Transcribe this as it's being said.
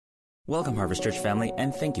Welcome, Harvest Church family,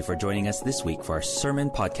 and thank you for joining us this week for our sermon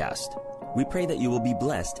podcast. We pray that you will be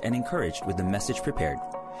blessed and encouraged with the message prepared.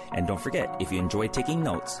 And don't forget, if you enjoy taking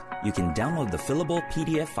notes, you can download the fillable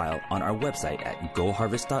PDF file on our website at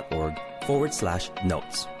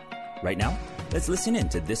goharvest.org/notes. Right now, let's listen in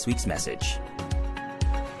to this week's message.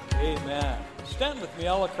 Amen. Stand with me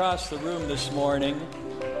all across the room this morning.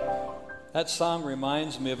 That song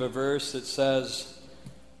reminds me of a verse that says,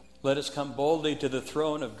 "Let us come boldly to the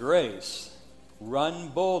throne of grace. Run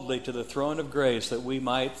boldly to the throne of grace that we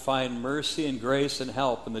might find mercy and grace and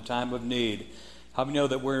help in the time of need." How many know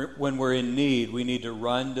that when we're in need, we need to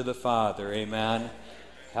run to the Father? Amen.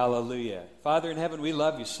 Hallelujah. Father in heaven, we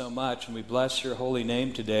love you so much, and we bless your holy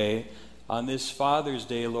name today. On this Father's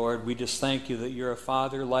Day, Lord, we just thank you that you're a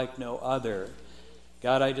Father like no other.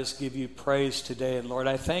 God, I just give you praise today. And Lord,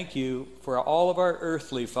 I thank you for all of our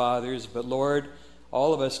earthly fathers, but Lord,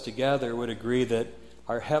 all of us together would agree that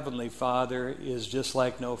our Heavenly Father is just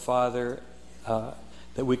like no Father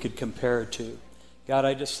that we could compare to. God,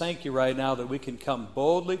 I just thank you right now that we can come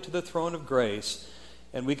boldly to the throne of grace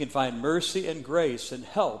and we can find mercy and grace and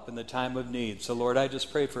help in the time of need. So Lord, I just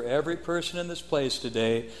pray for every person in this place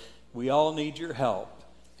today. We all need your help.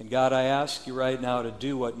 And God, I ask you right now to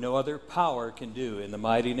do what no other power can do in the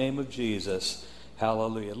mighty name of Jesus.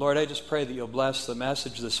 Hallelujah. Lord, I just pray that you'll bless the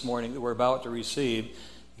message this morning that we're about to receive.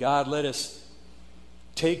 God, let us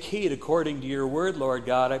take heed according to your word, Lord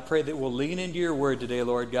God. I pray that we'll lean into your word today,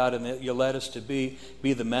 Lord God, and that you'll let us to be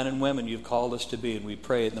the men and women you've called us to be. And we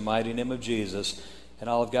pray it in the mighty name of Jesus. And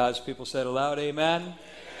all of God's people said aloud, amen?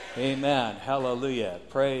 Amen. Hallelujah.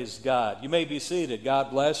 Praise God. You may be seated.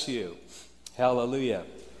 God bless you. Hallelujah.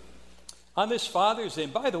 On this Father's Day,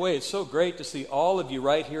 and by the way, it's so great to see all of you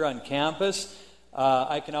right here on campus.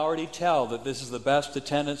 I can already tell that this is the best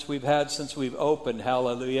attendance we've had since we've opened.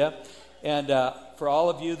 Hallelujah. And for all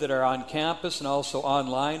of you that are on campus and also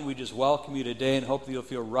online, we just welcome you today and hope that you'll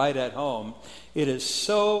feel right at home. It is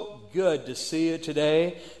so good to see you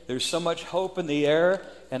today. There's so much hope in the air,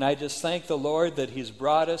 and I just thank the Lord that he's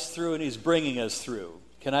brought us through and he's bringing us through.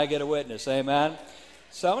 Can I get a witness? Amen?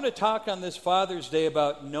 So I want to talk on this Father's Day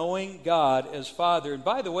about knowing God as Father. And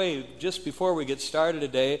by the way, just before we get started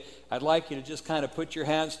today, I'd like you to just kind of put your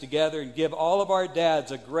hands together and give all of our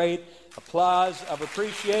dads a great applause of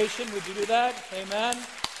appreciation. Would you do that? Amen.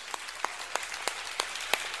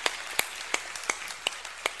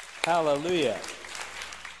 Hallelujah.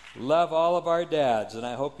 Love all of our dads, and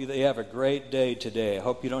I hope they have a great day today. I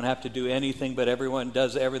hope you don't have to do anything, but everyone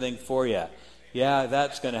does everything for you. Yeah,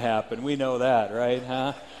 that's going to happen. We know that, right?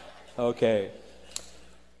 Huh? Okay.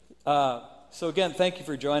 So again, thank you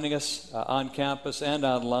for joining us on campus and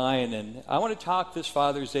online. And I want to talk this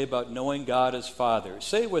Father's Day about knowing God as Father.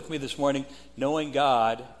 Say it with me this morning, knowing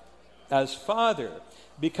God as Father.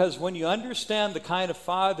 Because when you understand the kind of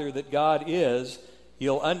Father that God is,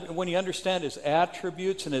 when you understand his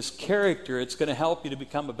attributes and his character, it's going to help you to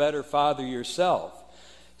become a better father yourself.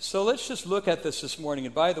 So let's just look at this morning.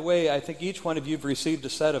 And by the way, I think each one of you have received a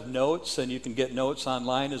set of notes, and you can get notes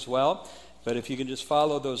online as well. But if you can just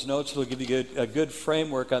follow those notes, it'll give you a good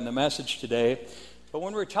framework on the message today. But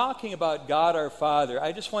when we're talking about God our Father,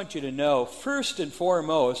 I just want you to know, first and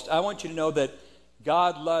foremost, I want you to know that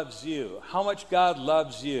God loves you. How much God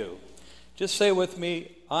loves you. Just say with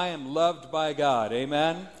me, I am loved by God.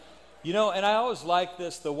 Amen? You know, and I always like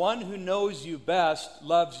this, the one who knows you best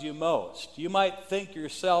loves you most. You might think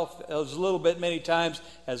yourself as a little bit many times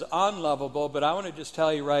as unlovable, but I want to just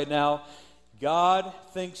tell you right now, God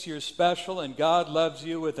thinks you're special and God loves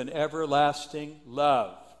you with an everlasting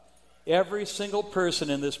love. Every single person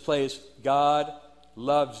in this place, God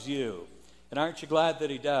loves you. And aren't you glad that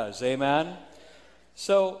he does? Amen?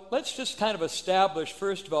 So let's just kind of establish,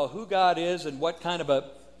 first of all, who God is and what kind of a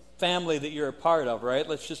family that you're a part of, right?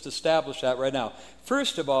 Let's just establish that right now.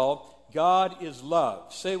 First of all, God is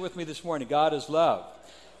love. Say with me this morning, God is love.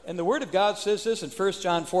 And the Word of God says this in 1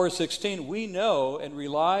 John 4:16, we know and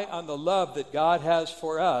rely on the love that God has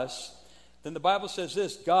for us. Then the Bible says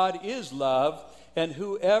this, God is love, and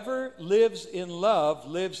whoever lives in love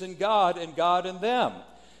lives in God and God in them.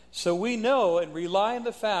 So we know and rely on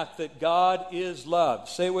the fact that God is love.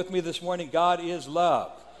 Say with me this morning, God is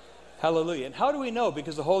love. Hallelujah. And how do we know?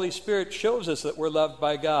 Because the Holy Spirit shows us that we're loved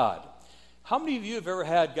by God. How many of you have ever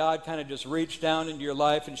had God kind of just reach down into your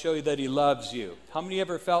life and show you that he loves you? How many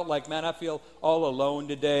ever felt like, man, I feel all alone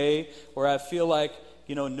today, or I feel like,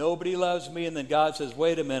 nobody loves me, and then God says,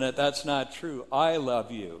 wait a minute, that's not true. I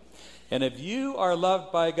love you. And if you are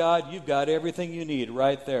loved by God, you've got everything you need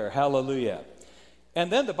right there. Hallelujah.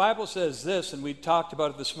 And then the Bible says this, and we talked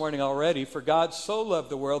about it this morning already, for God so loved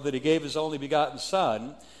the world that he gave his only begotten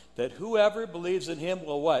Son, that whoever believes in him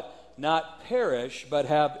will what? Not perish, but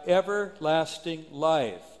have everlasting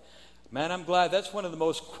life. Man, I'm glad. That's one of the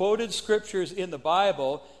most quoted scriptures in the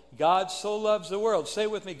Bible. God so loves the world. Say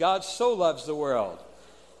with me, God so loves the world.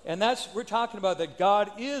 And we're talking about that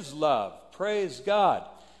God is love. Praise God.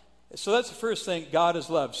 So that's the first thing, God is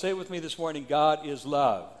love. Say with me this morning, God is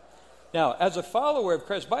love. Now, as a follower of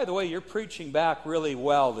Christ, by the way, you're preaching back really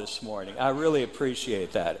well this morning. I really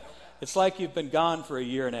appreciate that. It's like you've been gone for a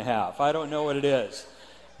year and a half. I don't know what it is,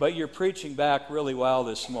 but you're preaching back really well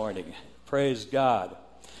this morning. Praise God.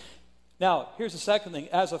 Now, here's the second thing.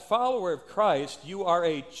 As a follower of Christ, you are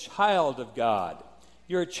a child of God.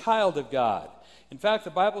 You're a child of God. In fact,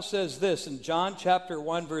 the Bible says this in John chapter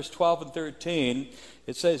 1, verse 12 and 13.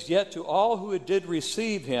 It says, "Yet to all who did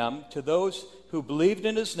receive him, to those who believed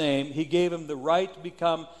in his name, he gave them the right to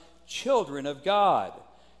become children of God.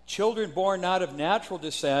 Children born not of natural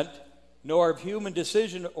descent, nor of human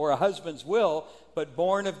decision or a husband's will, but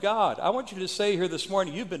born of God." I want you to say here this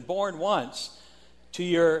morning, you've been born once to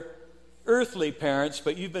your earthly parents,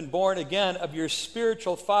 but you've been born again of your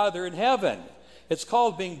spiritual Father in heaven. It's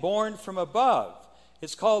called being born from above.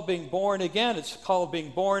 It's called being born again. It's called being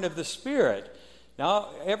born of the Spirit. Now,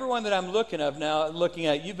 everyone that I'm looking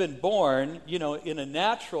at, you've been born, in a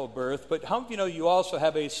natural birth, but how many of you know you also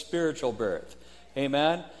have a spiritual birth?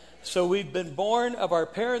 Amen? So we've been born of our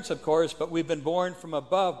parents, of course, but we've been born from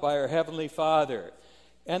above by our Heavenly Father.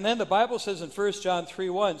 And then the Bible says in 1 John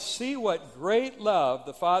 3:1, "See what great love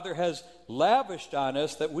the Father has lavished on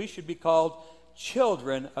us, that we should be called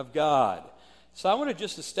children of God." So I want to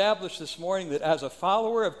just establish this morning that as a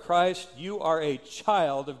follower of Christ, you are a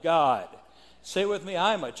child of God. Say with me,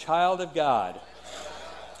 I'm a child of God.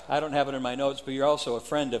 I don't have it in my notes, but you're also a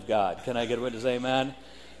friend of God. Can I get a witness? Amen?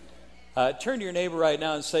 Turn to your neighbor right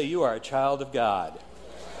now and say, you are a child of God.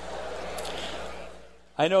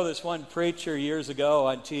 I know this one preacher years ago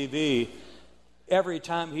on TV, every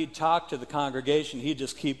time he'd talk to the congregation, he'd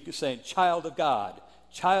just keep saying, child of God,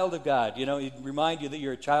 child of God. He'd remind you that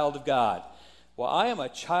you're a child of God. Well, I am a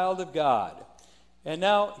child of God. And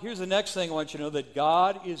now, here's the next thing I want you to know, that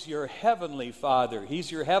God is your heavenly Father.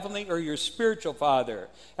 He's your heavenly or your spiritual Father,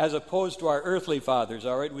 as opposed to our earthly fathers,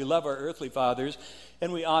 all right? We love our earthly fathers,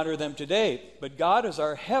 and we honor them today. But God is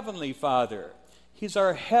our heavenly Father. He's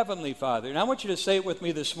our heavenly Father. And I want you to say it with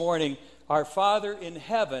me this morning, our Father in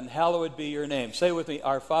heaven, hallowed be your name. Say it with me,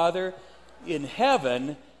 our Father in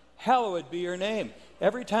heaven, hallowed be your name.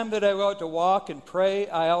 Every time that I go out to walk and pray,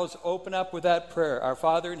 I always open up with that prayer. Our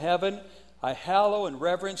Father in heaven, I hallow and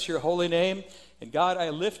reverence your holy name. And God, I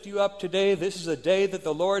lift you up today. This is a day that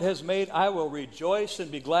the Lord has made. I will rejoice and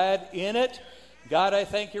be glad in it. God, I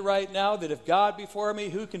thank you right now that if God be for me,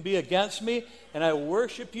 who can be against me? And I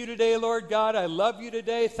worship you today, Lord God. I love you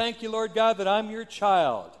today. Thank you, Lord God, that I'm your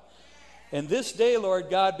child. And this day, Lord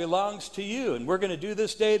God, belongs to you. And we're going to do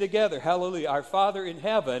this day together. Hallelujah. Our Father in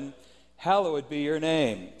heaven, hallowed be your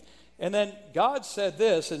name. And then God said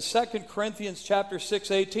this in 2 Corinthians chapter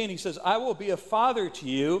 6:18. He says, I will be a father to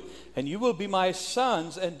you, and you will be my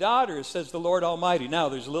sons and daughters, says the Lord Almighty. Now,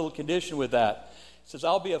 there's a little condition with that. It says,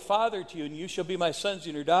 I'll be a father to you, and you shall be my sons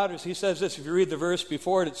and your daughters. He says this. If you read the verse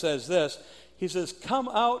before it, it says this. He says, come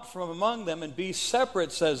out from among them and be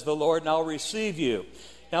separate, says the Lord, and I'll receive you.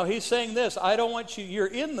 Now, he's saying this. I don't want you, you're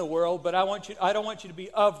in the world, but I don't want you to be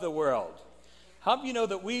of the world. How do you know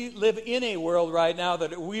that we live in a world right now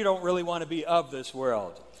that we don't really want to be of this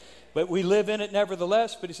world? But we live in it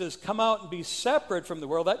nevertheless. But he says, come out and be separate from the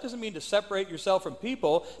world. That doesn't mean to separate yourself from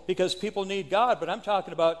people, because people need God. But I'm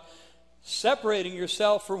talking about separating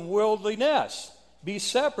yourself from worldliness. Be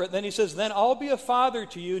separate. Then he says, then I'll be a father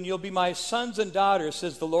to you, and you'll be my sons and daughters,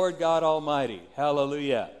 says the Lord God Almighty.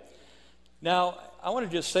 Hallelujah. Now, I want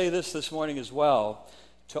to just say this morning as well.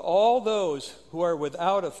 To all those who are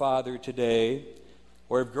without a father today,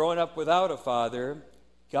 or have grown up without a father,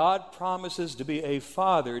 God promises to be a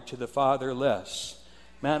father to the fatherless.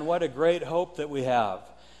 Man, what a great hope that we have.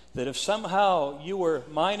 That if somehow you were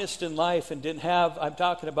minused in life and didn't have, I'm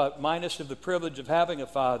talking about minus of the privilege of having a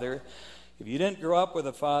father, if you didn't grow up with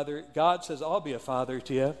a father, God says, I'll be a father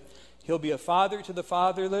to you. He'll be a father to the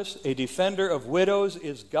fatherless. A defender of widows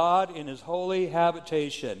is God in his holy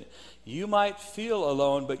habitation. You might feel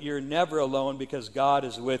alone, but you're never alone, because God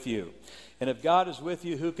is with you. And if God is with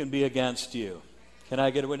you, who can be against you? Can I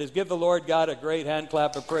get a witness? Give the Lord God a great hand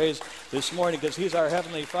clap of praise this morning, because he's our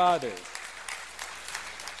heavenly Father.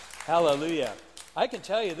 Hallelujah. I can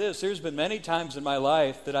tell you this. There's been many times in my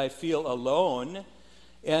life that I feel alone.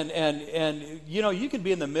 And you know, you can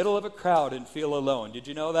be in the middle of a crowd and feel alone. Did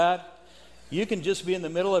you know that? You can just be in the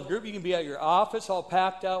middle of a group. You can be at your office all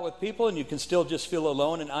packed out with people, and you can still just feel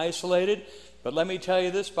alone and isolated. But let me tell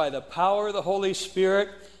you this, by the power of the Holy Spirit,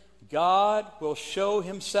 God will show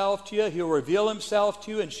himself to you. He'll reveal himself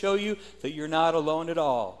to you and show you that you're not alone at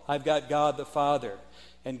all. I've got God the Father.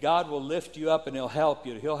 And God will lift you up and he'll help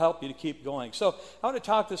you. He'll help you to keep going. So I want to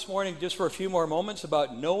talk this morning just for a few more moments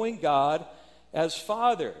about knowing God as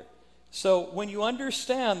Father. So when you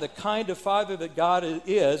understand the kind of Father that God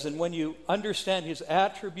is, and when you understand his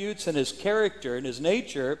attributes and his character and his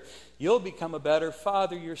nature, you'll become a better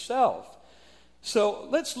father yourself. So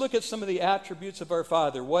let's look at some of the attributes of our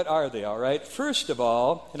Father. What are they, all right? First of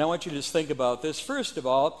all, and I want you to just think about this. First of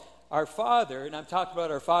all, our Father, and I'm talking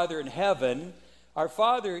about our Father in heaven, our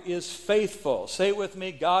Father is faithful. Say it with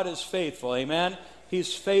me, God is faithful. Amen?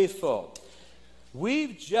 He's faithful.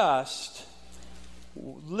 We've just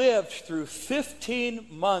lived through 15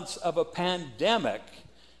 months of a pandemic,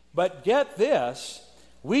 but get this,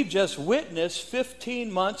 we've just witnessed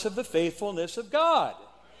 15 months of the faithfulness of God.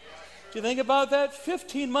 Do you think about that?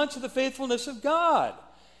 15 months of the faithfulness of God.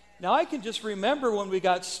 Now, I can just remember when we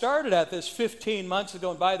got started at this 15 months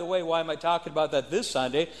ago, and by the way, why am I talking about that this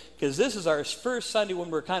Sunday? Because this is our first Sunday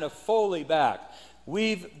when we're kind of fully back.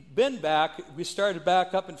 We've been back. We started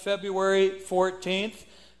back up in February 14th,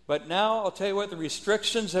 but now I'll tell you what, the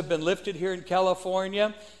restrictions have been lifted here in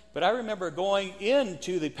California. But I remember going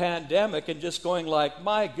into the pandemic and just going like,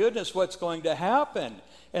 my goodness, what's going to happen?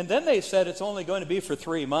 And then they said it's only going to be for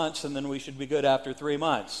 3 months, and then we should be good after 3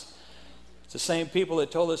 months. It's the same people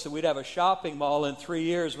that told us that we'd have a shopping mall in 3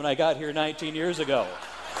 years when I got here 19 years ago.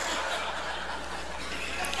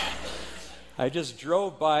 I just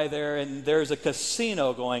drove by there, and there's a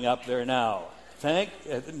casino going up there now.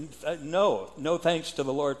 No thanks to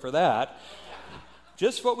the Lord for that.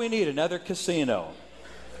 Just what we need, another casino.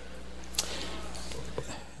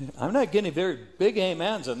 I'm not getting very big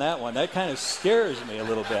amens on that one. That kind of scares me a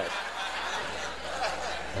little bit.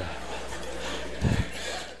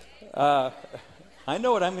 I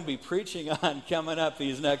know what I'm going to be preaching on coming up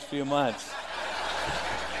these next few months.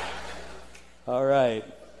 All right.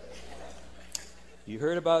 You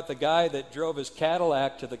heard about the guy that drove his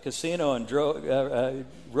Cadillac to the casino and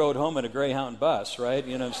rode home in a Greyhound bus, right?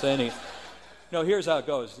 You know what I'm saying? Here's how it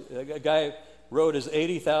goes. A guy drove his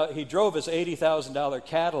 $80,000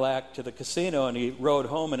 Cadillac to the casino, and he rode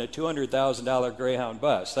home in a $200,000 Greyhound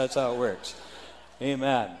bus. That's how it works.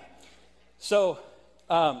 Amen. So,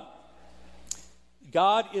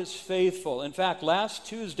 God is faithful. In fact, last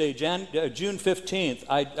Tuesday, June 15th,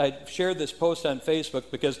 I shared this post on Facebook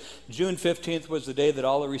because June 15th was the day that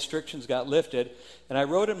all the restrictions got lifted. And I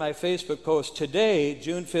wrote in my Facebook post, today,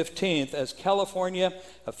 June 15th, as California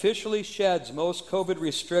officially sheds most COVID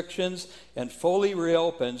restrictions and fully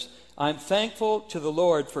reopens, I'm thankful to the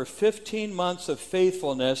Lord for 15 months of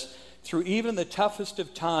faithfulness through even the toughest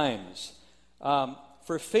of times.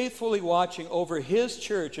 For faithfully watching over his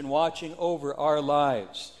church and watching over our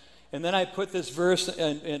lives. And then I put this verse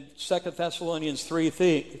in 2 Thessalonians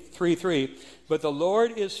 3:3, but the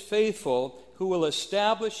Lord is faithful, who will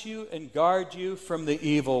establish you and guard you from the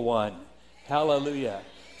evil one. Hallelujah.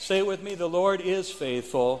 Say it with me, the Lord is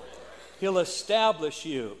faithful. He'll establish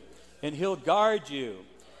you and he'll guard you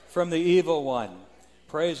from the evil one.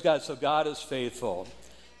 Praise God. So God is faithful.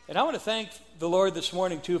 And I want to thank the Lord this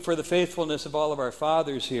morning, too, for the faithfulness of all of our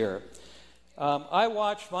fathers here. I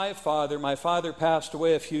watched my father passed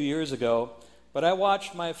away a few years ago, but I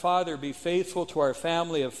watched my father be faithful to our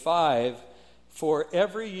family of 5 for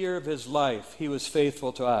every year of his life. He was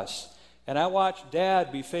faithful to us. And I watched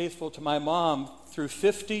Dad be faithful to my mom through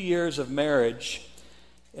 50 years of marriage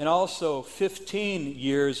and also 15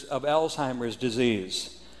 years of Alzheimer's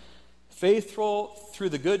disease. Faithful through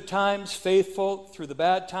the good times, faithful through the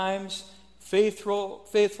bad times, faithful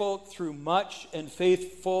through much and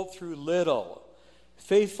faithful through little.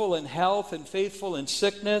 Faithful in health and faithful in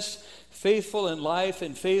sickness, faithful in life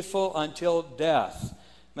and faithful until death.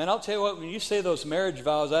 Man, I'll tell you what, when you say those marriage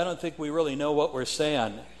vows, I don't think we really know what we're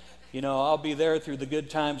saying. I'll be there through the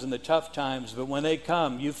good times and the tough times, but when they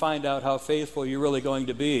come, you find out how faithful you're really going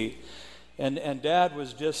to be. And Dad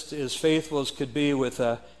was just as faithful as could be with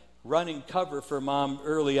running cover for Mom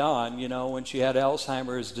early on, when she had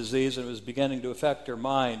Alzheimer's disease and it was beginning to affect her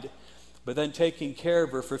mind, but then taking care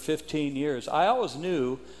of her for 15 years. I always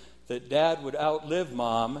knew that Dad would outlive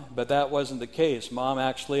Mom, but that wasn't the case. Mom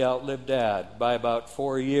actually outlived Dad by about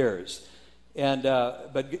 4 years.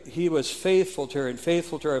 But he was faithful to her and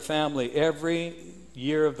faithful to our family every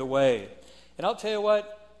year of the way. And I'll tell you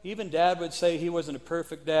what, even Dad would say he wasn't a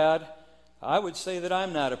perfect dad. I would say that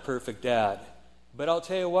I'm not a perfect dad. But I'll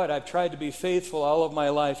tell you what, I've tried to be faithful all of my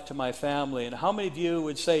life to my family. And how many of you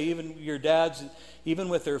would say, even your dads, even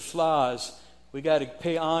with their flaws, we got to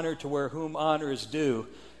pay honor to where whom honor is due?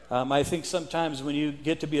 I think sometimes when you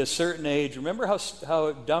get to be a certain age, remember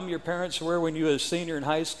how dumb your parents were when you were a senior in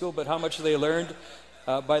high school, but how much they learned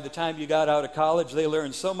by the time you got out of college? They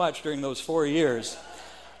learned so much during those 4 years.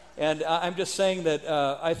 And I'm just saying that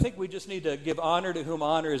I think we just need to give honor to whom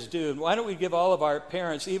honor is due. And why don't we give all of our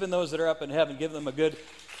parents, even those that are up in heaven, give them a good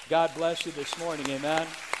God bless you this morning. Amen.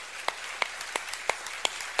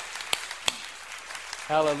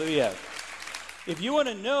 Hallelujah. If you want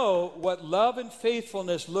to know what love and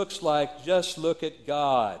faithfulness looks like, just look at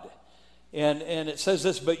God. And it says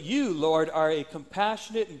this, but you, Lord, are a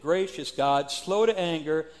compassionate and gracious God, slow to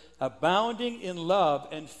anger, abounding in love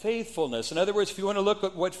and faithfulness. In other words, if you want to look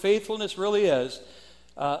at what faithfulness really is,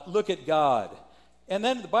 look at God. And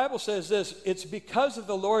then the Bible says this, it's because of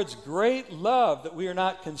the Lord's great love that we are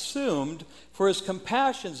not consumed, for his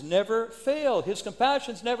compassions never fail. His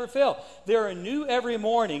compassions never fail. They are new every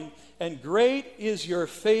morning, and great is your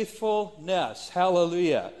faithfulness.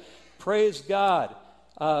 Hallelujah. Praise God.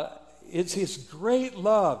 It's his great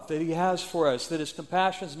love that he has for us, that his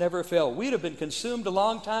compassions never fail. We'd have been consumed a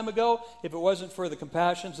long time ago if it wasn't for the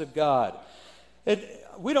compassions of God.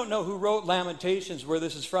 We don't know who wrote Lamentations, where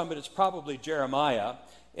this is from, but it's probably Jeremiah.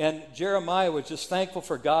 And Jeremiah was just thankful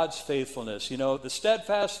for God's faithfulness. You know, the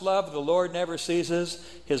steadfast love of the Lord never ceases.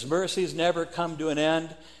 His mercies never come to an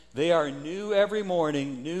end. They are new every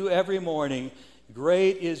morning, new every morning.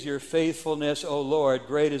 Great is your faithfulness, O Lord,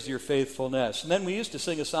 great is your faithfulness. And then we used to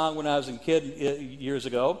sing a song when I was a kid years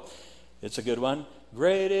ago. It's a good one.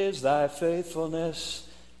 Great is thy faithfulness,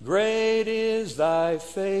 great is thy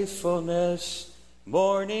faithfulness.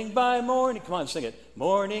 Morning by morning, come on, sing it.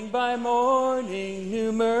 Morning by morning,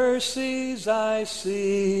 new mercies I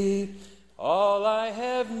see. All I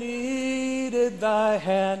have needed, thy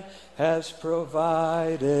hand has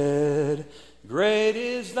provided. Great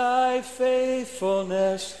is thy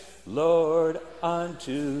faithfulness, Lord,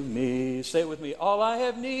 unto me. Say it with me. All I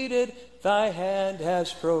have needed, thy hand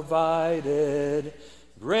has provided.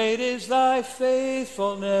 Great is thy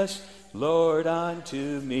faithfulness, Lord,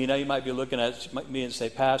 unto me. Now you might be looking at me and say,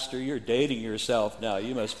 Pastor, you're dating yourself now.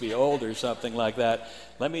 You must be old or something like that.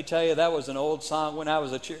 Let me tell you, that was an old song when I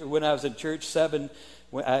was in church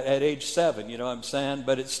at age 7, you know what I'm saying?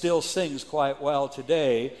 But it still sings quite well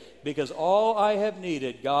today, because all I have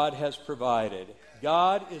needed, God has provided.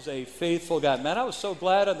 God is a faithful God. Man, I was so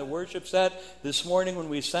glad on the worship set this morning when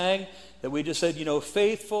we sang that we just said, you know,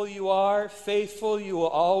 faithful you are, faithful you will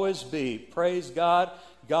always be. Praise God.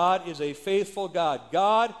 God is a faithful God.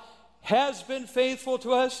 God has been faithful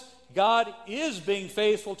to us. God is being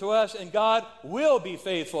faithful to us, and God will be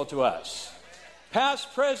faithful to us.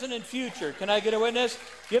 Past, present, and future. Can I get a witness?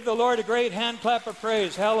 Give the Lord a great hand clap of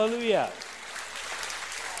praise. Hallelujah.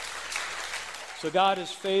 So God is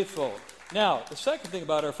faithful. Now, the second thing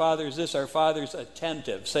about our Father is this. Our Father's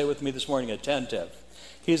attentive. Say with me this morning, attentive.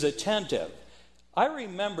 He's attentive. I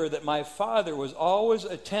remember that my father was always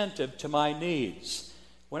attentive to my needs.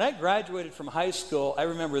 When I graduated from high school, I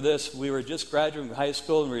remember this. We were just graduating from high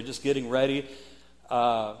school, and we were just getting ready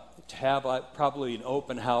to have probably an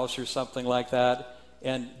open house or something like that.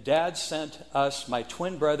 And Dad sent us, my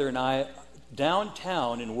twin brother and I,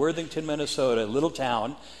 downtown in Worthington, Minnesota, a little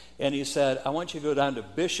town. And he said, I want you to go down to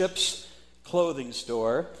Bishop's clothing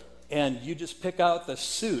store, and you just pick out the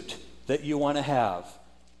suit that you want to have.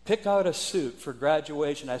 Pick out a suit for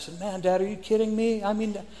graduation. I said, man, Dad, are you kidding me? I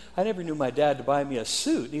mean, I never knew my dad to buy me a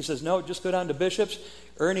suit. And he says, no, just go down to Bishop's.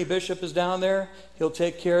 Ernie Bishop is down there. He'll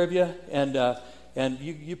take care of you, and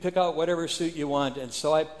you pick out whatever suit you want. And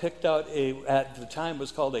so I picked out at the time, it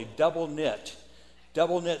was called a double knit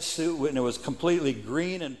suit, and it was completely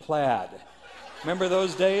green and plaid. Remember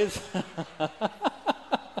those days?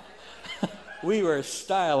 We were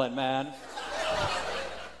styling, man.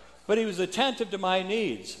 But he was attentive to my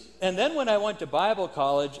needs. And then when I went to Bible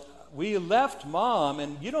college, we left Mom,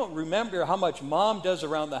 and you don't remember how much Mom does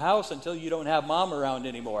around the house until you don't have Mom around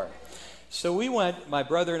anymore. So my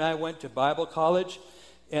brother and I went to Bible college,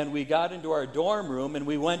 and we got into our dorm room, and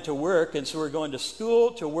we went to work, and so we're going to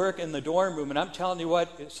school, to work in the dorm room. And I'm telling you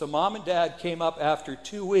what, so Mom and Dad came up after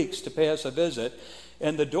 2 weeks to pay us a visit,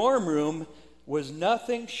 and the dorm room was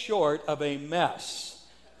nothing short of a mess.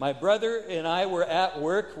 My brother and I were at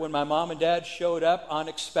work when my mom and dad showed up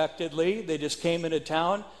unexpectedly. They just came into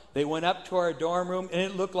town. They went up to our dorm room, and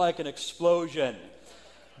it looked like an explosion.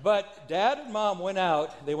 But Dad and Mom went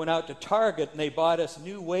out. They went out to Target, and they bought us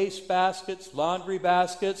new waste baskets, laundry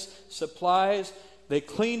baskets, supplies. They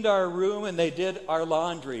cleaned our room and they did our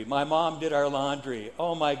laundry. My mom did our laundry.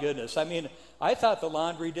 Oh my goodness. I mean, I thought the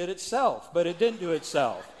laundry did itself, but it didn't do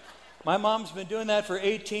itself. My mom's been doing that for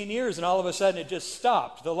 18 years, and all of a sudden it just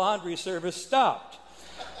stopped. The laundry service stopped.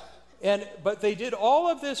 But they did all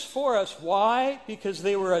of this for us. Why? Because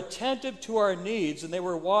they were attentive to our needs, and they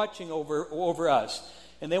were watching over us.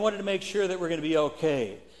 And they wanted to make sure that we're going to be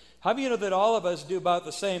okay. How do you know that all of us do about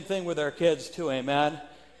the same thing with our kids too, amen?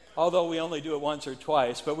 Although we only do it once or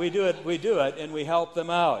twice, but we do it, and we help them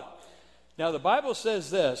out. Now, the Bible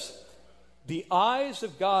says this: the eyes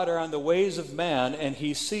of God are on the ways of man, and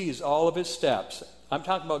he sees all of his steps. I'm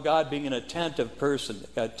talking about God being an attentive person,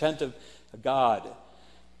 attentive God.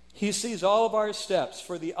 He sees all of our steps.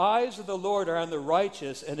 For the eyes of the Lord are on the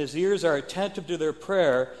righteous, and his ears are attentive to their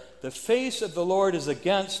prayer. The face of the Lord is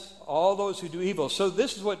against all those who do evil. So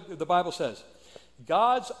this is what the Bible says.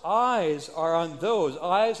 God's eyes are on those.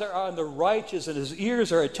 Eyes are on the righteous, and his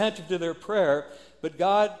ears are attentive to their prayer. But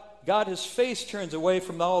God, his face turns away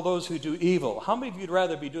from all those who do evil. How many of you would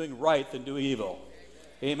rather be doing right than do evil?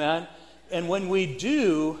 Amen? And when we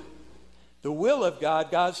do the will of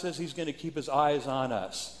God, God says he's going to keep his eyes on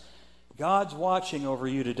us. God's watching over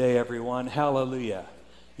you today, everyone. Hallelujah.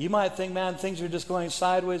 You might think, man, things are just going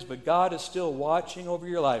sideways, but God is still watching over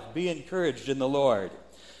your life. Be encouraged in the Lord.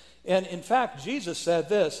 And in fact, Jesus said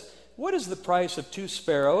this: what is the price of 2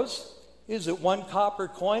 sparrows? Is it 1 copper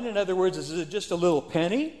coin? In other words, is it just a little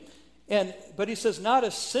penny? But he says, not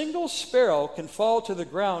a single sparrow can fall to the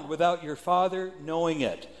ground without your Father knowing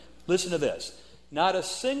it. Listen to this. Not a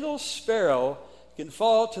single sparrow can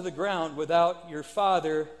fall to the ground without your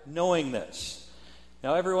Father knowing this.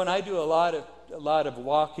 Now, everyone, I do a lot of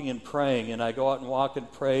walking and praying, and I go out and walk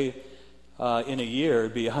and pray in a year.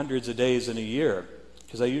 It'd be hundreds of days in a year,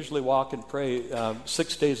 because I usually walk and pray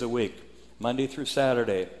 6 days a week, Monday through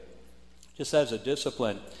Saturday, just as a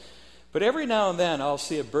discipline. But every now and then I'll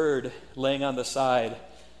see a bird laying on the side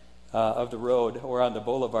of the road or on the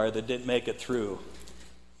boulevard that didn't make it through.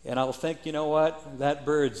 And I'll think, you know what? That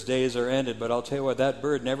bird's days are ended. But I'll tell you what, that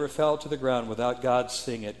bird never fell to the ground without God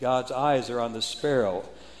seeing it. God's eyes are on the sparrow.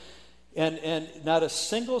 And not a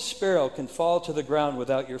single sparrow can fall to the ground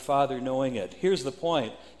without your Father knowing it. Here's the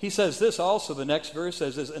point. He says this also, the next verse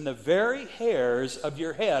says this: and the very hairs of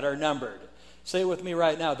your head are numbered. Say it with me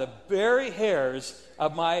right now. The very hairs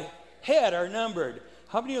of my head are numbered.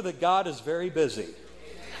 How many of you know that God is very busy?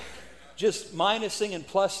 Just minusing and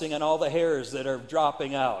plussing on all the hairs that are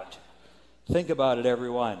dropping out. Think about it,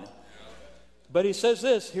 everyone. But he says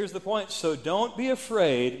this, here's the point: so don't be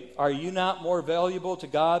afraid. Are you not more valuable to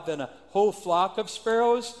God than a whole flock of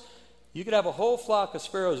sparrows? You could have a whole flock of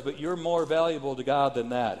sparrows, but you're more valuable to God than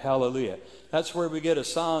that. Hallelujah. That's where we get a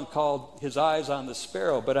song called His Eyes on the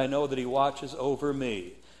Sparrow, but I know that He watches over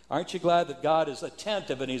me. Aren't you glad that God is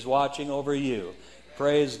attentive and He's watching over you?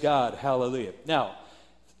 Praise God. Hallelujah. Now,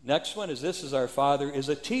 next one is this: is our Father is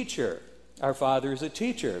a teacher. Our Father is a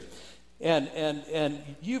teacher. And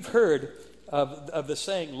you've heard of the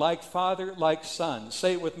saying, like father, like son.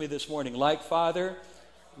 Say it with me this morning: like father,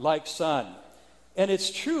 like son. And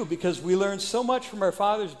it's true, because we learn so much from our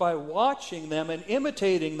fathers by watching them and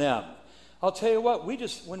imitating them. I'll tell you what,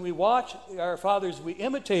 when we watch our fathers, we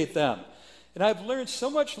imitate them. And I've learned so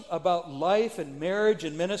much about life and marriage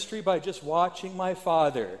and ministry by just watching my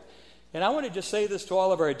father. And I want to just say this to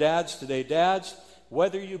all of our dads today. Dads,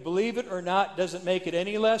 whether you believe it or not doesn't make it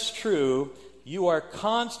any less true. You are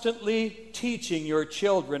constantly teaching your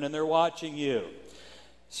children, and they're watching you.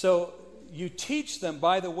 So you teach them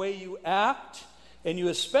by the way you act, and you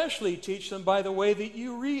especially teach them by the way that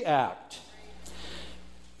you react.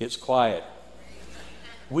 It's quiet.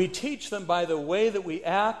 We teach them by the way that we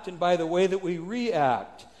act and by the way that we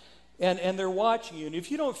react. And they're watching you. And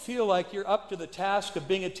if you don't feel like you're up to the task of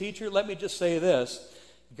being a teacher, let me just say this: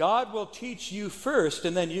 God will teach you first,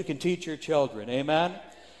 and then you can teach your children. Amen?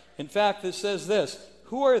 In fact, it says this: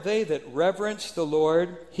 who are they that reverence the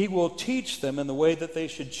Lord? He will teach them in the way that they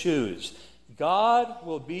should choose. God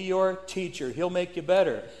will be your teacher. He'll make you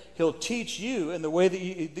better. He'll teach you in the way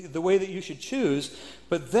that you should choose,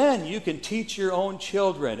 but then you can teach your own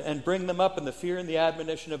children and bring them up in the fear and the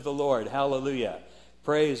admonition of the Lord. Hallelujah.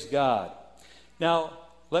 Praise God. Now,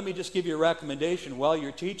 let me just give you a recommendation. While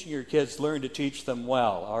you're teaching your kids, learn to teach them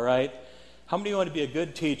well, all right? How many want to be a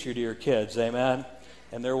good teacher to your kids? Amen?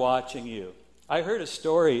 And they're watching you. I heard a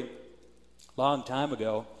story a long time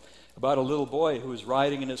ago about a little boy who was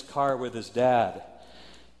riding in his car with his dad.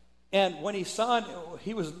 And when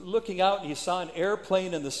he was looking out and he saw an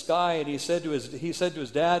airplane in the sky, and he said to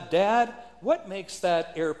his dad, "Dad, what makes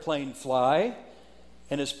that airplane fly?"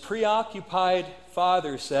 And his preoccupied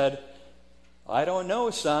father said, I don't know,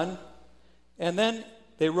 son. And then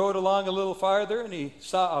they rode along a little farther, and he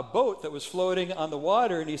saw a boat that was floating on the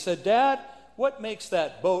water, and he said, Dad, what makes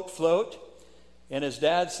that boat float? And his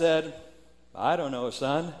dad said, I don't know,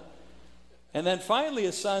 son. And then finally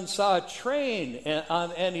his son saw a train,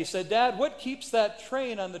 and he said, Dad, what keeps that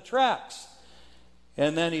train on the tracks?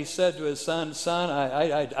 And then he said to his son,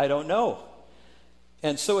 I don't know.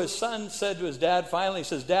 And so his son said to his dad finally, he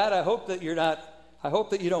says, Dad, I hope that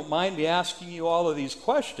you don't mind me asking you all of these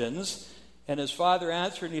questions. And his father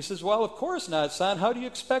answered, and he says, well, of course not, son. How do you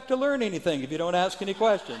expect to learn anything if you don't ask any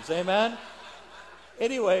questions? Amen?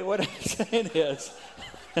 Anyway, what I'm saying is,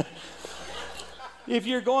 if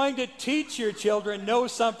you're going to teach your children, know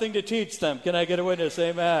something to teach them. Can I get a witness?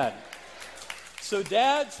 Amen. So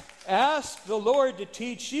dads, ask the Lord to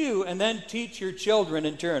teach you and then teach your children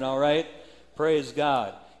in turn, all right? Praise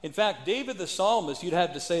God. In fact, David the psalmist, you'd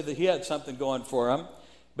have to say that he had something going for him.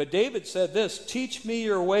 But David said this, teach me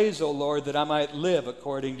your ways, O Lord, that I might live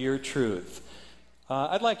according to your truth.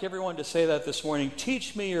 I'd like everyone to say that this morning.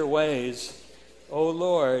 Teach me your ways, O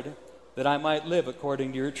Lord, that I might live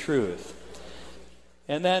according to your truth.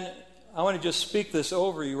 And then I want to just speak this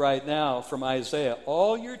over you right now from Isaiah.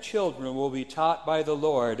 All your children will be taught by the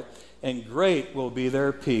Lord, and great will be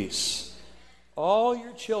their peace. All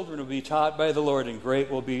your children will be taught by the Lord, and great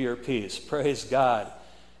will be your peace. Praise God.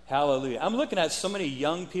 Hallelujah. I'm looking at so many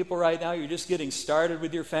young people right now. You're just getting started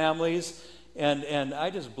with your families, and I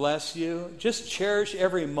just bless you. Just cherish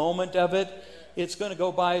every moment of it. It's going to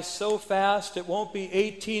go by so fast. It won't be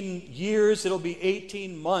 18 years. It'll be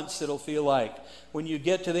 18 months, it'll feel like, when you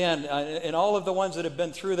get to the end. And all of the ones that have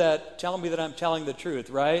been through that tell me that I'm telling the truth,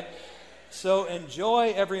 right? So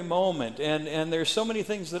enjoy every moment. And there's so many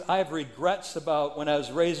things that I have regrets about when I was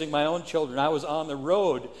raising my own children. I was on the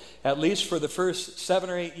road, at least for the first 7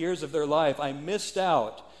 or 8 years of their life. I missed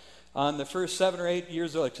out on the first 7 or 8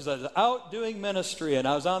 years of life because I was out doing ministry and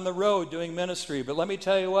I was on the road doing ministry. But let me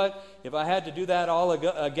tell you what, if I had to do that all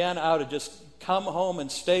again, I would have just come home and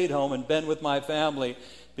stayed home and been with my family,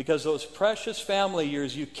 because those precious family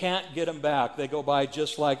years, you can't get them back. They go by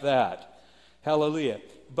just like that. Hallelujah.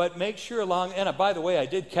 But make sure and by the way, I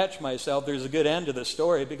did catch myself. There's a good end to the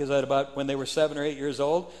story, because when they were 7 or 8 years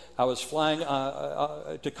old, I was flying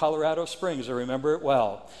to Colorado Springs. I remember it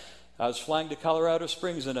well. I was flying to Colorado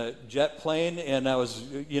Springs in a jet plane, and I was,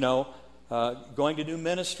 going to do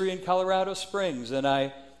ministry in Colorado Springs. And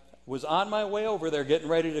I was on my way over there getting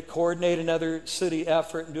ready to coordinate another city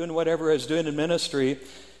effort and doing whatever I was doing in ministry.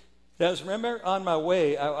 And I was, remember, on my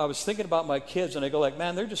way, I was thinking about my kids, and I go like,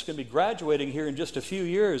 man, they're just going to be graduating here in just a few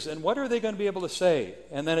years, and what are they going to be able to say?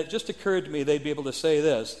 And then it just occurred to me they'd be able to say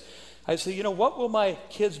this. I said, what will my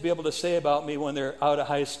kids be able to say about me when they're out of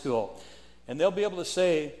high school? And they'll be able to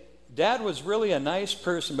say, Dad was really a nice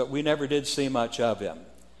person, but we never did see much of him.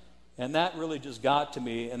 And that really just got to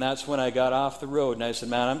me, and that's when I got off the road, and I said,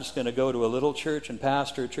 man, I'm just going to go to a little church and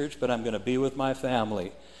pastor a church, but I'm going to be with my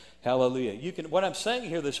family. Hallelujah. What I'm saying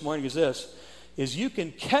here this morning is this, is you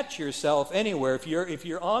can catch yourself anywhere. If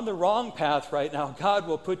you're on the wrong path right now, God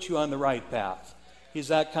will put you on the right path. He's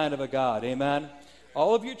that kind of a God. Amen.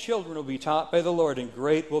 All of your children will be taught by the Lord, and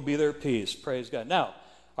great will be their peace. Praise God. Now,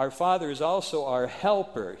 our Father is also our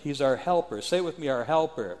helper. He's our helper. Say with me, our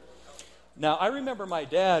helper. Now, I remember my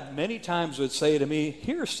dad many times would say to me,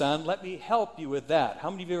 here, son, let me help you with that.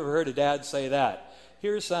 How many of you have ever heard a dad say that?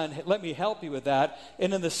 Here, son, let me help you with that.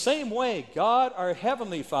 And in the same way, God, our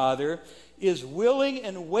Heavenly Father, is willing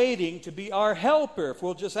and waiting to be our helper, if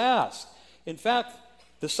we'll just ask. In fact,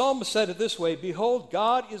 the psalmist said it this way, behold,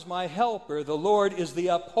 God is my helper, the Lord is the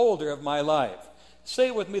upholder of my life. Say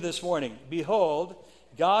it with me this morning, behold,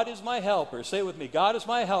 God is my helper. Say it with me, God is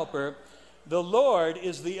my helper, the Lord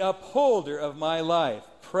is the upholder of my life.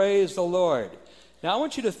 Praise the Lord. Now I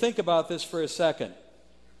want you to think about this for a second.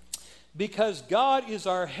 Because God is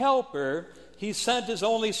our helper, He sent His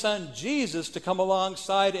only Son, Jesus, to come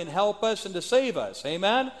alongside and help us and to save us.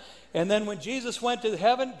 Amen? And then when Jesus went to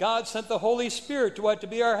heaven, God sent the Holy Spirit to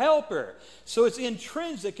be our helper. So it's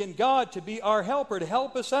intrinsic in God to be our helper, to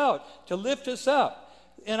help us out, to lift us up.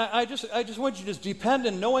 And I just want you to just depend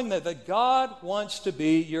on knowing that God wants to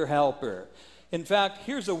be your helper. In fact,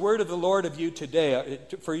 here's a word of the Lord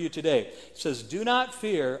for you today. It says, do not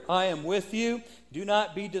fear, I am with you. Do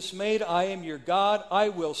not be dismayed, I am your God. I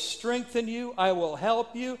will strengthen you, I will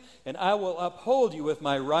help you, and I will uphold you with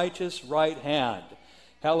my righteous right hand.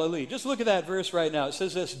 Hallelujah. Just look at that verse right now. It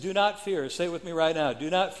says this, do not fear. Say it with me right now. Do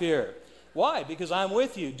not fear. Why? Because I'm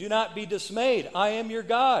with you. Do not be dismayed. I am your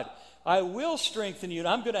God. I will strengthen you, and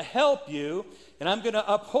I'm going to help you, and I'm going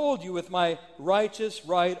to uphold you with my righteous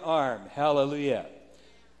right arm. Hallelujah.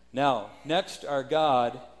 Now, next, our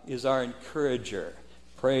God is our encourager.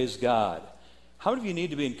 Praise God. How many of you need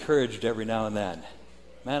to be encouraged every now and then?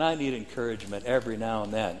 Man, I need encouragement every now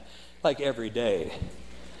and then, like every day.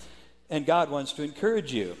 And God wants to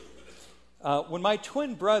encourage you. When my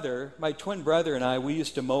twin brother and I, we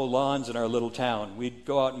used to mow lawns in our little town. We'd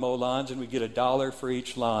go out and mow lawns, and we'd get $1 for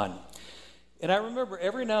each lawn. And I remember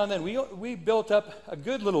every now and then we built up a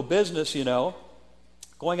good little business,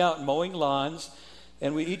 going out and mowing lawns.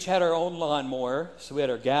 And we each had our own lawnmower, so we had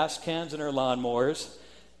our gas cans and our lawnmowers.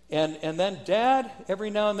 And then Dad, every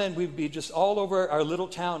now and then, we'd be just all over our little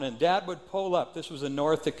town, and Dad would pull up. This was in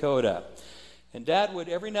North Dakota. And Dad would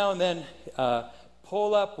every now and then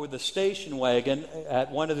pull up with a station wagon at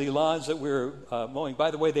one of the lawns that we were mowing. By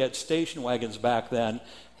the way, they had station wagons back then.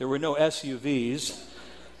 There were no SUVs.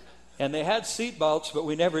 And they had seat belts, but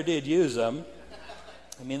we never did use them.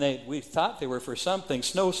 I mean, we thought they were for something.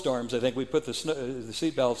 Snowstorms, I think we put the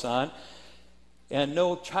seat belts on. And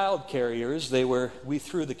no child carriers. We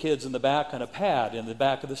threw the kids in the back on a pad in the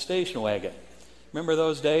back of the station wagon. Remember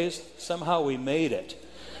those days? Somehow we made it.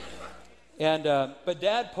 And but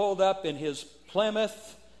Dad pulled up in his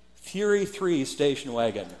Plymouth Fury 3 station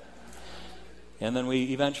wagon. And then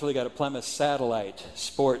we eventually got a Plymouth Satellite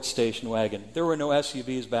sports station wagon. There were no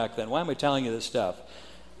SUVs back then. Why am I telling you this stuff?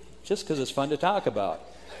 Just because it's fun to talk about.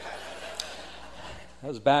 That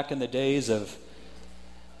was back in the days of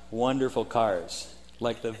wonderful cars,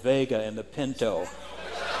 like the Vega and the Pinto.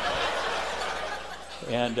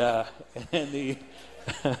 And the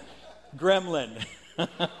Gremlin.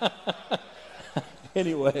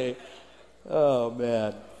 Anyway, oh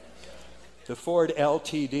man. The Ford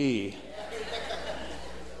LTD.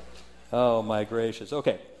 Oh my gracious.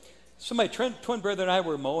 Okay. So my twin brother and I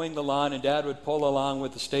were mowing the lawn, and Dad would pull along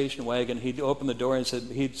with the station wagon. He'd open the door and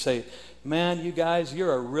he'd say, "Man, you guys,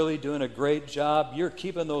 you're really doing a great job. You're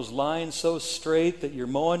keeping those lines so straight that you're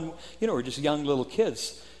mowing." We're just young little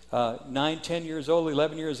kids, 9, 10 years old,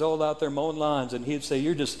 11 years old out there mowing lawns. And he'd say,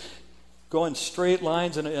 "You're just going straight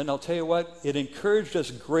lines." And I'll tell you what, it encouraged us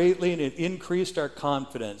greatly, and it increased our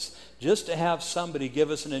confidence just to have somebody give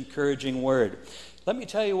us an encouraging word. Let me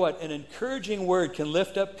tell you what, an encouraging word can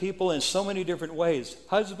lift up people in so many different ways.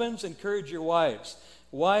 Husbands, encourage your wives.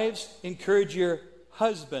 Wives, encourage your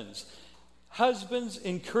husbands. Husbands,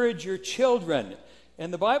 encourage your children.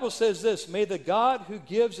 And the Bible says this, "May the God who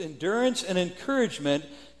gives endurance and encouragement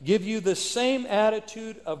give you the same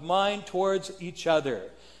attitude of mind towards each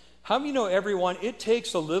other." How many know, everyone, it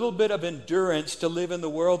takes a little bit of endurance to live in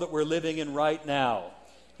the world that we're living in right now.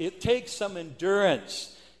 It takes some endurance.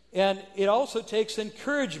 And it also takes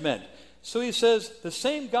encouragement. So he says, the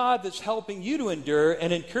same God that's helping you to endure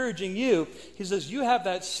and encouraging you, he says, you have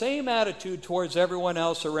that same attitude towards everyone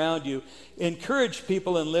else around you. Encourage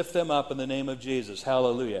people and lift them up in the name of Jesus.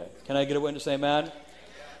 Hallelujah. Can I get a witness? Amen?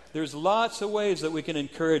 There's lots of ways that we can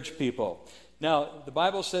encourage people. Now, the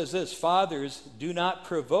Bible says this, "Fathers, do not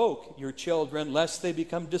provoke your children lest they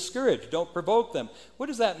become discouraged." Don't provoke them. What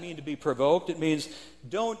does that mean, to be provoked? It means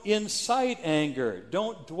don't incite anger.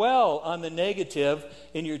 Don't dwell on the negative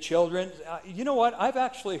in your children. You know what? I've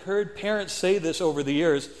actually heard parents say this over the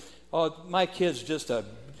years. "Oh, my kid's just a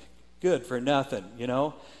good for nothing,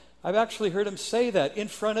 I've actually heard them say that in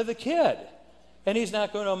front of the kid. And he's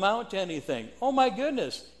not going to amount to anything. Oh my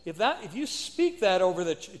goodness. If you speak that over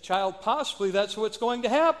the child, possibly that's what's going to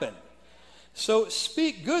happen. So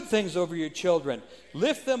speak good things over your children.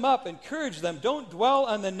 Lift them up, encourage them. Don't dwell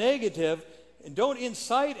on the negative, and don't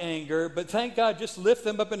incite anger, but thank God, just lift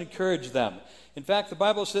them up and encourage them. In fact, the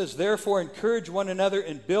Bible says, "Therefore encourage one another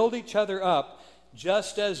and build each other up,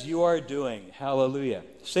 just as you are doing." Hallelujah.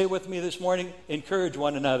 Say it with me this morning, encourage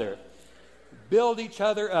one another. Build each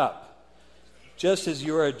other up, just as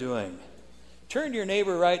you are doing. Turn to your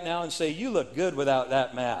neighbor right now and say, "You look good without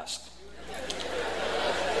that mask."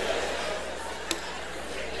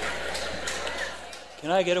 Can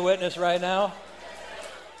I get a witness right now?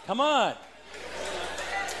 Come on.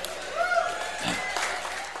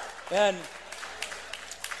 And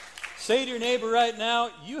say to your neighbor right now,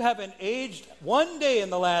 "You haven't aged one day in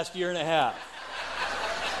the last year and a half.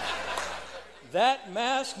 That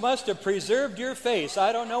mask must have preserved your face.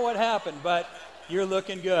 I don't know what happened, but you're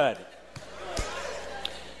looking good."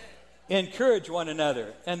 Encourage one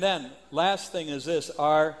another. And then, last thing is this,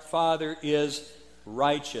 our Father is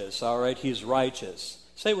righteous. All right, He's righteous.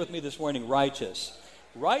 Say with me this morning, righteous.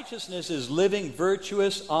 Righteousness is living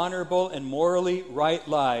virtuous, honorable, and morally right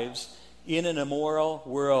lives in an immoral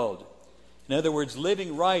world. In other words,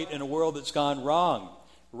 living right in a world that's gone wrong.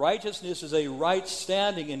 Righteousness is a right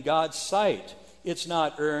standing in God's sight. It's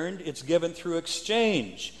not earned, it's given through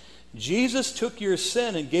exchange. Jesus took your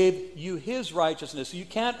sin and gave you his righteousness. You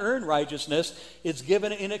can't earn righteousness. It's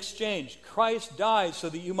given in exchange. Christ died so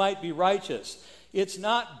that you might be righteous. It's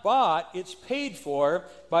not bought, it's paid for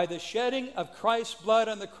by the shedding of Christ's blood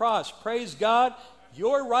on the cross. Praise God,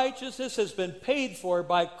 your righteousness has been paid for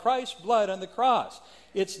by Christ's blood on the cross.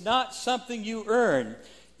 It's not something you earn.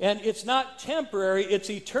 And it's not temporary, it's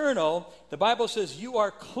eternal. The Bible says you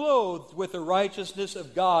are clothed with the righteousness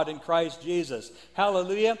of God in Christ Jesus.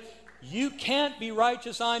 Hallelujah. You can't be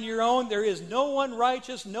righteous on your own. There is no one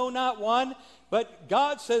righteous, no, not one. But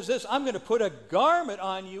God says this, I'm going to put a garment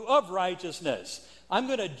on you of righteousness. I'm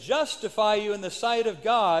going to justify you in the sight of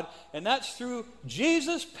God, and that's through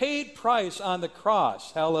Jesus' paid price on the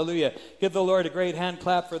cross. Hallelujah. Give the Lord a great hand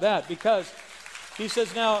clap for that, because he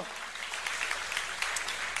says, now,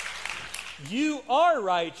 you are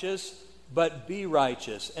righteous, but be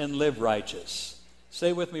righteous and live righteous.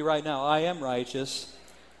 Say with me right now, I am righteous.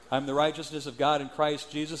 I'm the righteousness of God in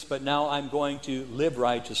Christ Jesus, but now I'm going to live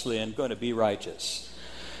righteously and going to be righteous.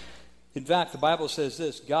 In fact, the Bible says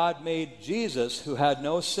this, God made Jesus, who had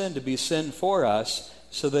no sin, to be sin for us,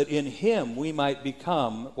 so that in him we might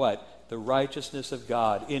become, what? The righteousness of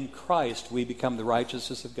God. In Christ we become the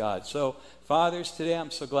righteousness of God. So, fathers, today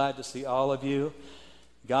I'm so glad to see all of you.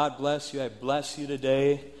 God bless you. I bless you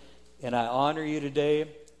today, and I honor you today.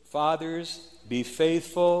 Fathers, be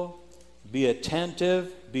faithful, be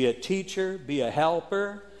attentive, be a teacher, be a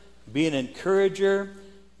helper, be an encourager,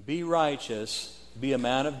 be righteous, be a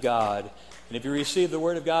man of God. And if you receive the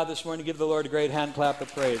word of God this morning, give the Lord a great hand clap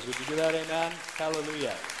of praise. Would you do that? Amen?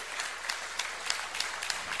 Hallelujah.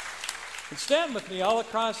 And stand with me all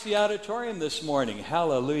across the auditorium this morning.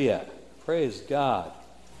 Hallelujah. Praise God.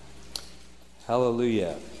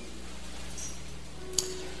 Hallelujah.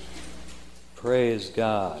 Praise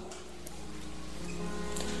God.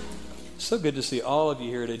 So good to see all of you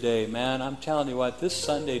here today. Man, I'm telling you what, this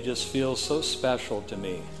Sunday just feels so special to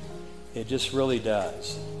me. It just really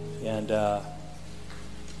does. And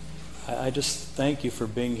I just thank you for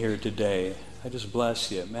being here today. I just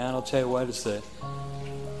bless you. Man, I'll tell you what,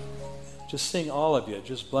 just seeing all of you, it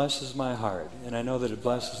just blesses my heart. And I know that it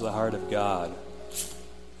blesses the heart of God.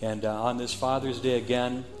 And on this Father's Day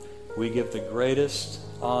again, we give the greatest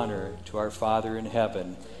honor to our Father in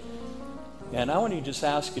heaven. And I want to just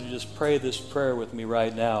ask you to just pray this prayer with me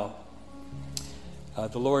right now.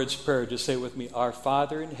 The Lord's Prayer, just say it with me. Our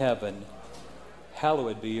Father in heaven,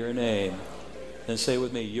 hallowed be your name. Then say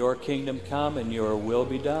with me, your kingdom come and your will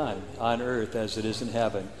be done on earth as it is in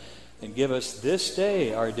heaven. And give us this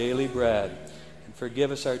day our daily bread.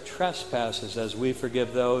 Forgive us our trespasses as we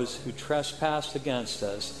forgive those who trespass against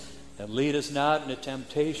us. And lead us not into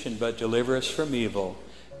temptation, but deliver us from evil.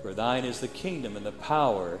 For thine is the kingdom and the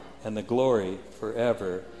power and the glory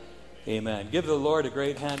forever. Amen. Give the Lord a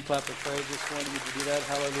great hand clap of praise this morning. Would you do that?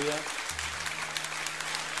 Hallelujah.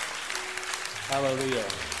 Hallelujah.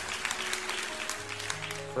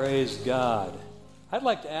 Praise God. I'd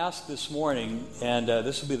like to ask this morning, and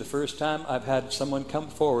this will be the first time I've had someone come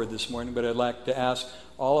forward this morning, but I'd like to ask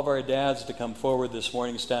all of our dads to come forward this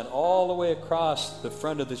morning, stand all the way across the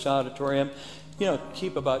front of this auditorium.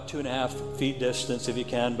 Keep about 2.5 feet distance if you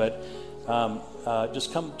can, but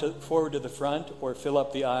just come forward to the front or fill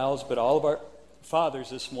up the aisles. But all of our fathers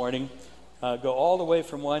this morning, go all the way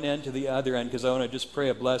from one end to the other end, because I want to just pray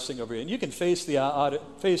a blessing over you. And you can face the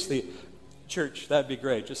church. That'd be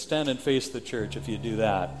great. Just stand and face the church if you do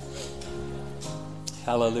that.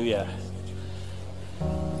 Hallelujah.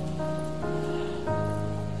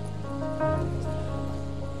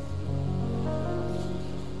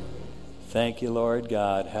 Thank you, Lord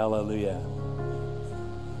God. Hallelujah.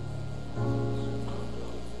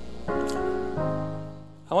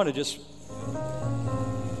 I want to just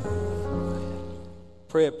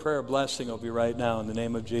pray a prayer blessing over you right now in the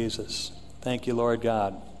name of Jesus. Thank you, Lord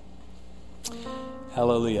God.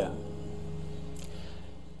 Hallelujah.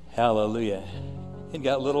 Hallelujah. You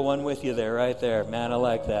got a little one with you there, right there. Man, I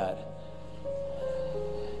like that.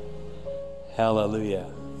 Hallelujah.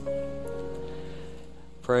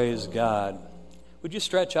 Praise God. Would you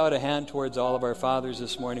stretch out a hand towards all of our fathers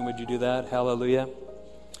this morning? Would you do that? Hallelujah.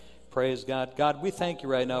 Praise God. God, we thank you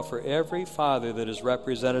right now for every father that is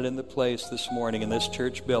represented in the place this morning in this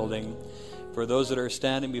church building. For those that are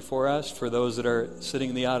standing before us, for those that are sitting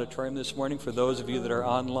in the auditorium this morning, for those of you that are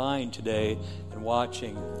online today and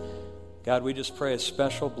watching. God, we just pray a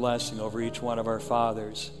special blessing over each one of our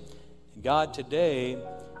fathers. And God, today,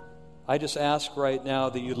 I just ask right now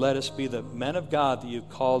that you let us be the men of God that you've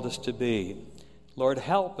called us to be. Lord,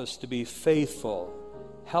 help us to be faithful.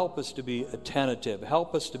 help us to be attentive.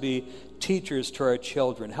 Help us to be teachers to our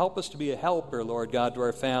children. Help us to be a helper, Lord God, to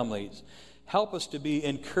our families. Help us to be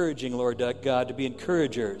encouraging, Lord God, to be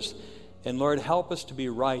encouragers. And Lord, help us to be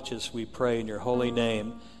righteous, we pray in your holy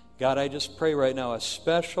name. God, I just pray right now a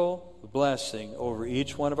special blessing over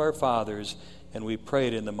each one of our fathers, and we pray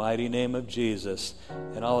it in the mighty name of Jesus.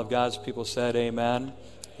 And all of God's people said, amen.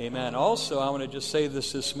 Amen. Also, I want to just say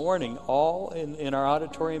this morning, all in our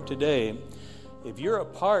auditorium today, if you're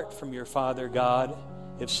apart from your Father God,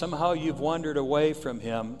 if somehow you've wandered away from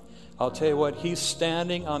Him, I'll tell you what, He's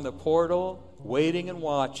standing on the portal, waiting and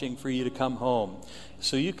watching for you to come home.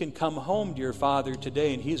 So you can come home to your Father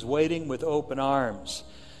today, and He's waiting with open arms.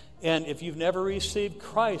 And if you've never received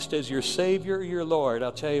Christ as your Savior, your Lord,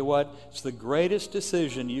 I'll tell you what, it's the greatest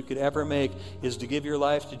decision you could ever make is to give your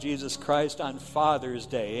life to Jesus Christ on Father's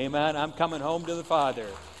Day. Amen? I'm coming home to the Father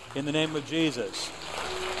in the name of Jesus.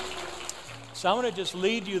 So I want to just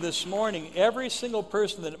lead you this morning. Every single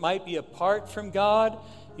person that might be apart from God,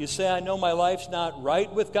 you say, I know my life's not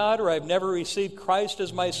right with God, or I've never received Christ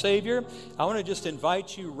as my Savior. I want to just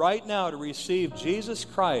invite you right now to receive Jesus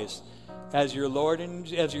Christ as your Lord and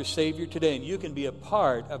as your Savior today, and you can be a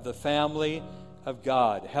part of the family of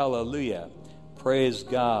God. Hallelujah. Praise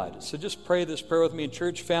God. So just pray this prayer with me, in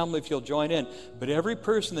church family, if you'll join in. But every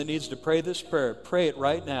person that needs to pray this prayer, pray it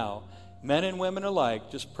right now. Men and women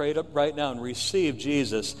alike, just pray it up right now and receive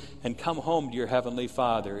Jesus and come home to your Heavenly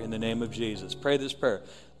Father in the name of Jesus. Pray this prayer.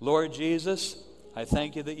 Lord Jesus, I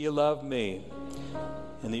thank you that you love me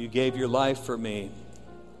and that you gave your life for me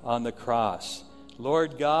on the cross.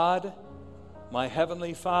 Lord God, my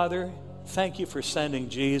Heavenly Father, thank you for sending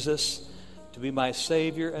Jesus to be my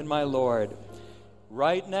Savior and my Lord.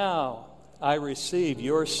 Right now, I receive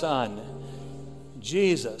your Son,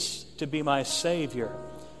 Jesus, to be my Savior.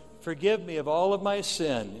 Forgive me of all of my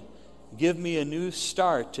sin. Give me a new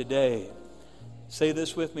start today. Say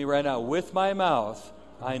this with me right now. With my mouth,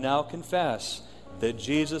 I now confess that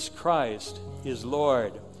Jesus Christ is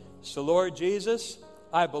Lord. So, Lord Jesus,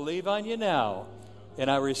 I believe on you now,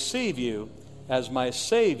 and I receive you as my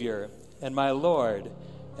Savior and my Lord.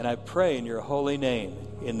 And I pray in your holy name,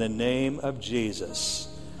 in the name of Jesus.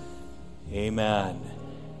 Amen.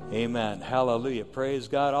 Amen. Hallelujah. Praise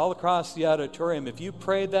God. All across the auditorium, if you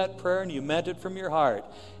prayed that prayer and you meant it from your heart,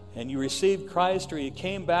 and you received Christ, or you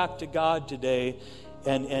came back to God today,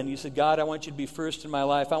 and you said, God, I want you to be first in my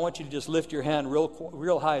life, I want you to just lift your hand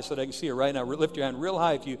real high so that I can see it right now. Lift your hand real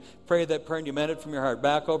high if you prayed that prayer and you meant it from your heart.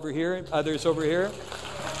 Back over here. Others over here.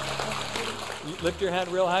 Lift your hand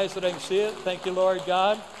real high so that I can see it. Thank you, Lord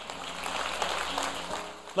God.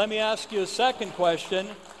 Let me ask you a second question.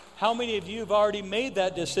 How many of you have already made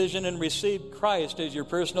that decision and received Christ as your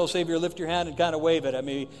personal Savior? Lift your hand and kind of wave it at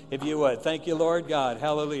me if you would. Thank you, Lord God.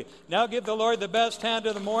 Hallelujah. Now give the Lord the best hand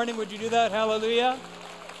of the morning. Would you do that? Hallelujah.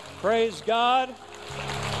 Praise God.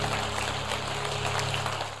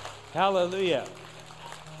 Hallelujah.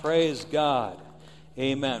 Praise God.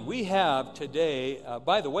 Amen. We have today,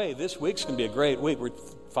 by the way, this week's going to be a great week. We're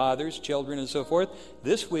fathers, children, and so forth.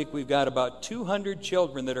 This week we've got about 200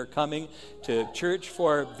 children that are coming to church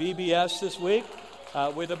for VBS this week,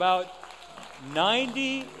 with about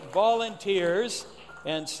 90 volunteers.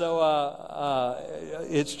 And so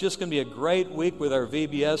it's just going to be a great week with our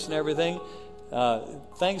VBS and everything.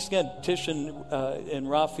 Thanks again, Tish and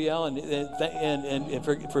Raphael,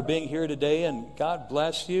 and for being here today. And God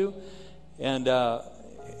bless you. And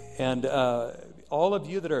all of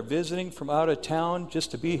you that are visiting from out of town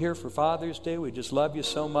just to be here for Father's Day, we just love you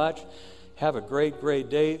so much. Have a great, great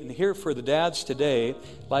day. And here for the dads today,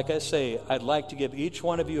 like I say, I'd like to give each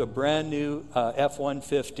one of you a brand new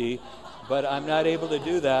F-150, but I'm not able to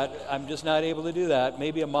do that. I'm just not able to do that.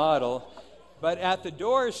 Maybe a model. But at the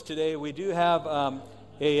doors today, we do have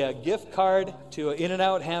a gift card to an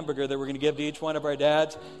In-N-Out hamburger that we're going to give to each one of our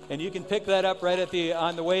dads. And you can pick that up right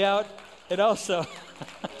on the way out. And also,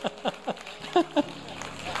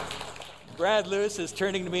 Brad Lewis is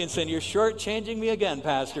turning to me and saying, you're shortchanging me again,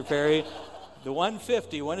 Pastor Perry. The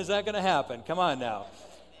 150, when is that going to happen? Come on now.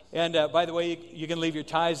 And by the way, you can leave your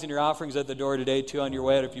tithes and your offerings at the door today, too, on your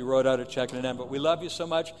way out if you wrote out a check and an But we love you so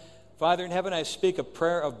much. Father in heaven, I speak a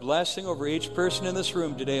prayer of blessing over each person in this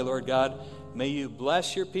room today, Lord God. May you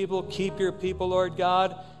bless your people, keep your people, Lord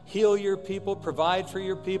God. Heal your people, provide for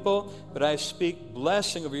your people. But I speak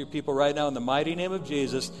blessing over your people right now in the mighty name of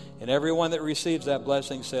Jesus. And everyone that receives that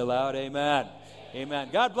blessing, say aloud, amen. Amen.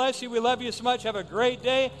 God bless you. We love you so much. Have a great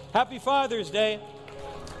day. Happy Father's Day.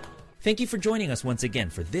 Thank you for joining us once again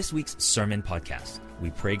for this week's Sermon Podcast. We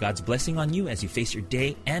pray God's blessing on you as you face your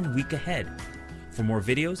day and week ahead. For more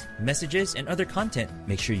videos, messages, and other content,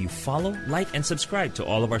 make sure you follow, like, and subscribe to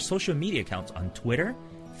all of our social media accounts on Twitter,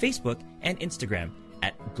 Facebook, and Instagram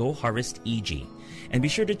at GoHarvestEG. And be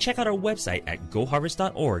sure to check out our website at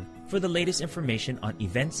goharvest.org for the latest information on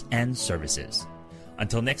events and services.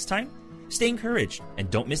 Until next time, stay encouraged and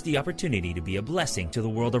don't miss the opportunity to be a blessing to the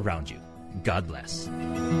world around you. God bless.